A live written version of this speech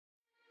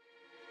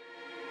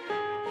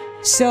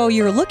So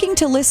you're looking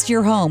to list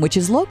your home, which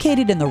is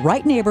located in the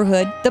right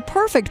neighborhood, the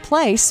perfect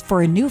place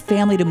for a new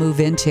family to move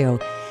into.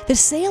 The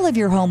sale of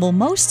your home will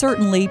most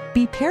certainly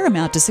be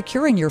paramount to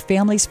securing your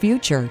family's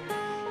future.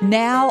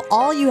 Now,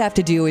 all you have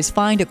to do is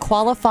find a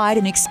qualified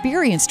and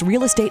experienced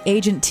real estate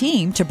agent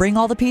team to bring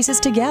all the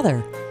pieces together.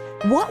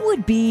 What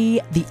would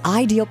be the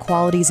ideal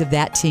qualities of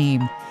that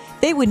team?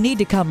 They would need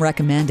to come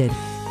recommended.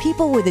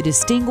 People with a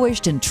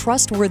distinguished and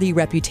trustworthy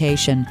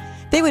reputation.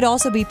 They would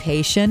also be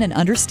patient and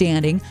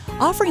understanding,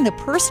 offering the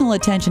personal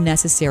attention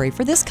necessary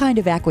for this kind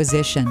of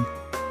acquisition.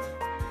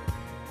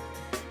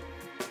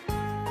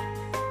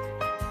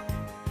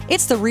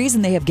 It's the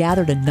reason they have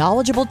gathered a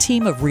knowledgeable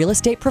team of real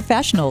estate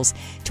professionals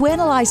to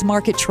analyze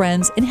market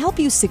trends and help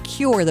you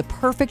secure the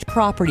perfect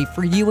property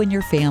for you and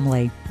your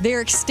family.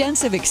 Their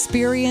extensive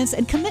experience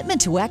and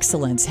commitment to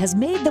excellence has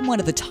made them one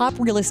of the top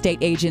real estate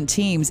agent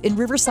teams in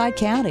Riverside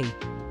County.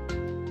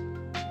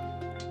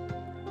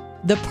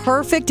 The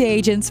perfect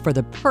agents for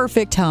the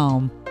perfect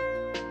home.